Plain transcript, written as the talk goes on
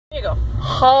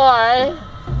Hi.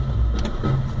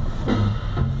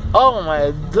 Oh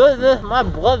my goodness, my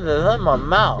blood is in my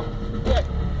mouth. Yeah.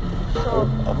 So,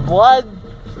 Blood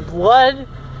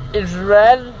is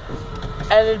red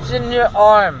and it's in your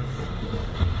arms.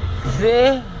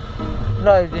 See?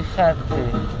 No, you just can't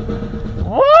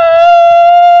see.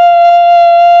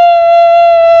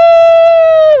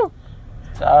 Woo!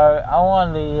 Sorry, I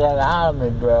want to get out of me,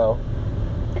 bro.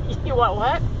 you want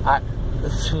what?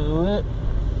 Sweet.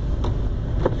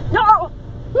 No!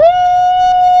 Woo!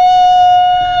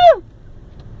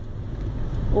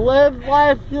 Live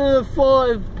life to the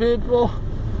fullest, people.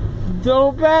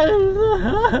 Don't bet.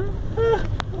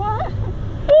 What?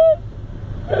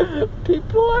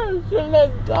 People are gonna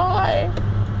die.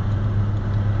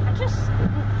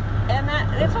 And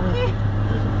it's okay.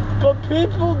 But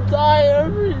people die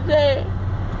every day.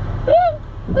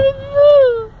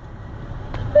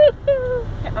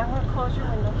 I'm gonna close your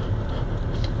window.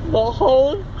 The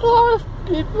Holocaust,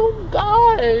 people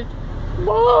died.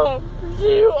 Mom, do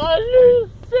you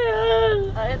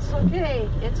understand? It's okay.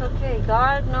 It's okay.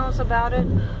 God knows about it,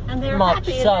 and they're Mom,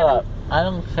 happy. shut up. I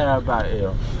don't care about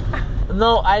you.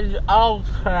 No, I don't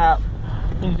care.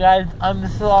 You guys, I'm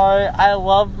sorry. I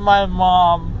love my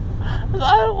mom.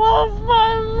 I love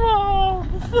my mom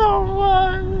so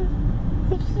much.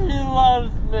 She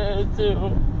loves me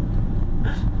too.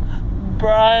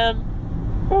 Brian,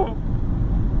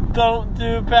 don't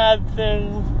do bad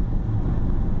things.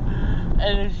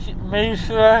 And make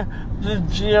sure the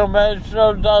Geo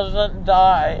Metro doesn't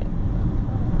die.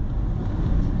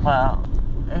 Wow,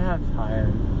 I'm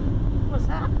tired. What's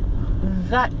that?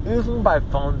 Not using my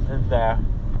phone in there.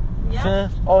 Yeah.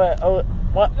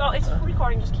 What? No, it's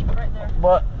recording. Just keep it right there.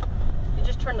 What? You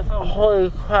just turn the phone. Holy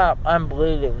crap, I'm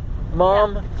bleeding.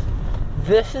 Mom,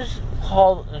 this is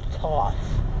called a cloth.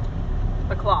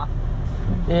 A cloth.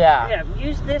 Yeah. Yeah.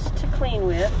 Use this to clean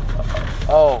with.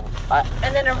 Oh,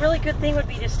 And then a really good thing would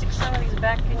be to stick some of these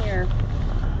back in your.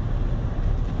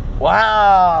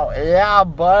 wow. Yeah,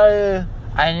 buddy.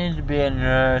 I need to be a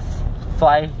nurse so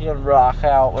I can rock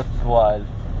out with blood.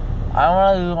 I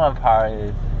want to do my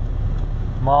parties.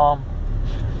 Mom,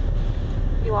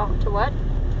 You want to what?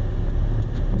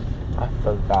 I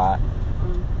forgot.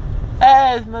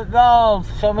 Hey, it's McDonald's.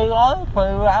 Can we go on the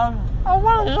playground? I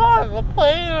want to go on the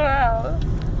playground.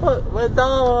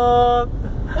 McDonald's.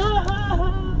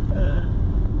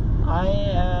 I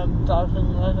am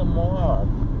talking like a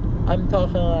moron. I'm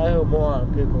talking like a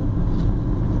moron, people.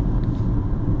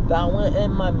 That went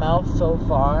in my mouth so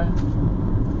far.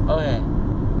 Okay,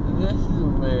 this is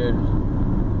weird.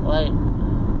 Like,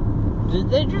 did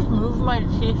they just move my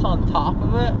teeth on top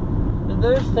of it?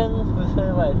 There's things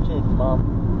between my teeth,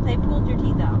 Mom. They pulled your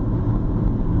teeth out.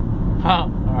 Huh,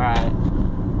 alright.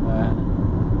 Alright.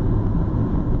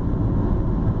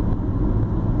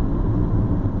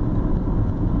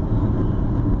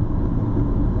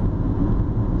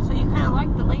 So you kind of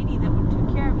like the lady that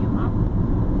took care of you, huh?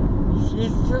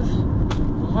 She's just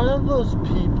one of those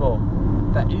people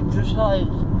that you just like,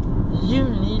 you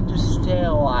need to stay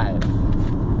alive.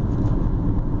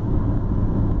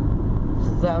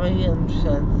 Does that make any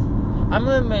sense? I'm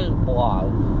gonna make a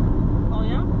blog. Oh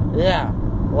yeah. Yeah,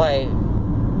 like,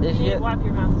 if You you... wipe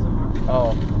your mouth some more.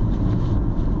 Oh.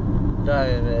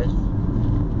 Sorry, this.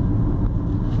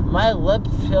 My lips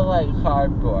feel like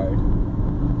cardboard.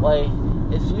 Like,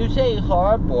 if you take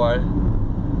cardboard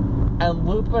and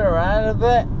loop it around a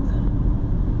bit,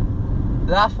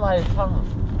 that's my tongue.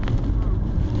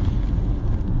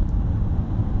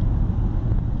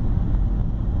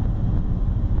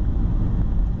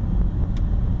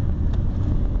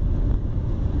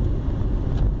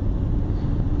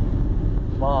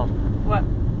 Mom. What?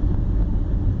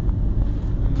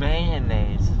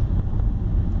 Mayonnaise.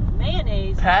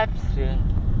 Mayonnaise. Pepsi.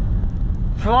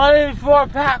 24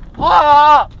 pack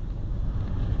pop!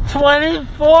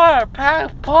 24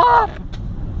 pack pop!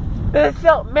 They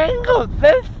sell mangoes!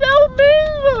 They sell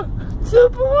mangoes!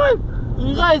 Super One!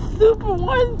 You guys, Super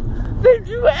One, they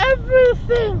do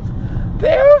everything!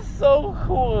 They're so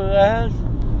cool, guys.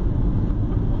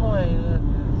 Oh my goodness.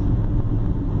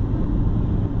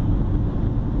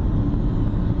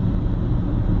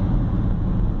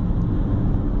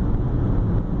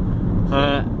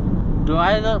 Do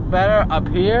I look better up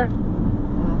here?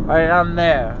 Or down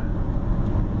there?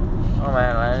 Oh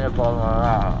man, I need to blow my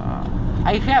mouth.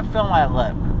 I can't feel my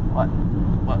lip. What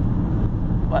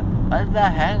the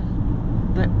heck?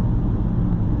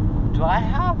 Do I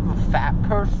have a fat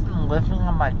person living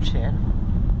on my chin?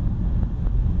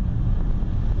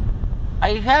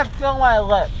 I can't feel my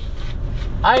lip.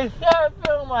 I can't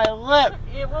feel my lip.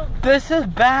 This is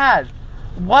bad.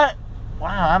 What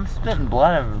Wow, I'm spitting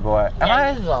blood everywhere. Am Yeah. I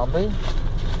a zombie?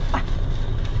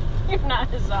 You're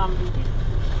not a zombie.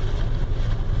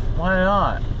 Why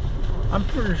not? I'm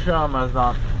pretty sure I'm a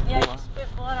zombie. Yeah, you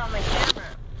spit blood on my camera.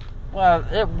 Well,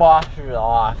 it washes it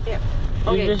off. Yeah.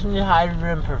 You Okay. just need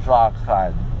hydrogen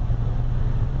peroxide.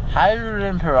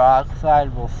 Hydrogen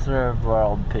peroxide will serve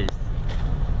world peace.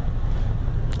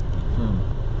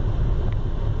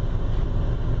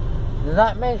 Does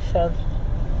that make sense?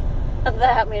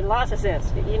 That made lots of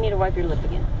sense. You need to wipe your lip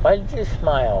again. Why did you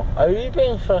smile? Are you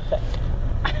being sarcastic?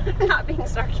 I'm not being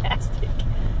sarcastic.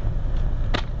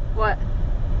 What?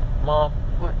 Mom?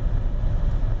 What?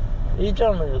 You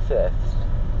don't exist.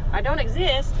 I don't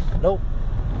exist. Nope.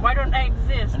 Why don't I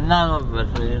exist? None of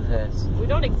us exist. We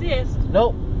don't exist.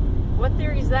 Nope. What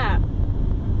theory is that?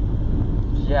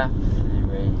 Jeff's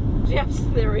theory. Jeff's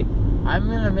theory. I'm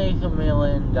gonna make $1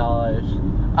 million.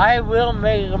 I will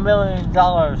make $1 million,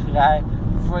 guy,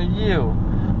 for you.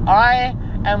 I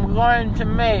am going to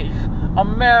make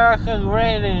America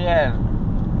great again.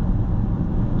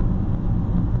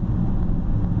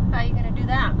 How are you gonna do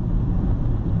that?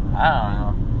 I don't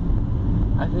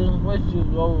know. I think we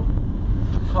should go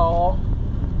call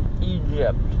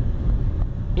Egypt.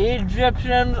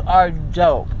 Egyptians are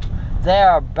dope. They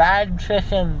are bad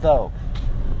chicken dope.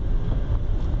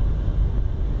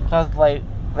 Cause like,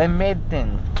 they made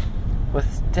things with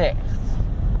sticks.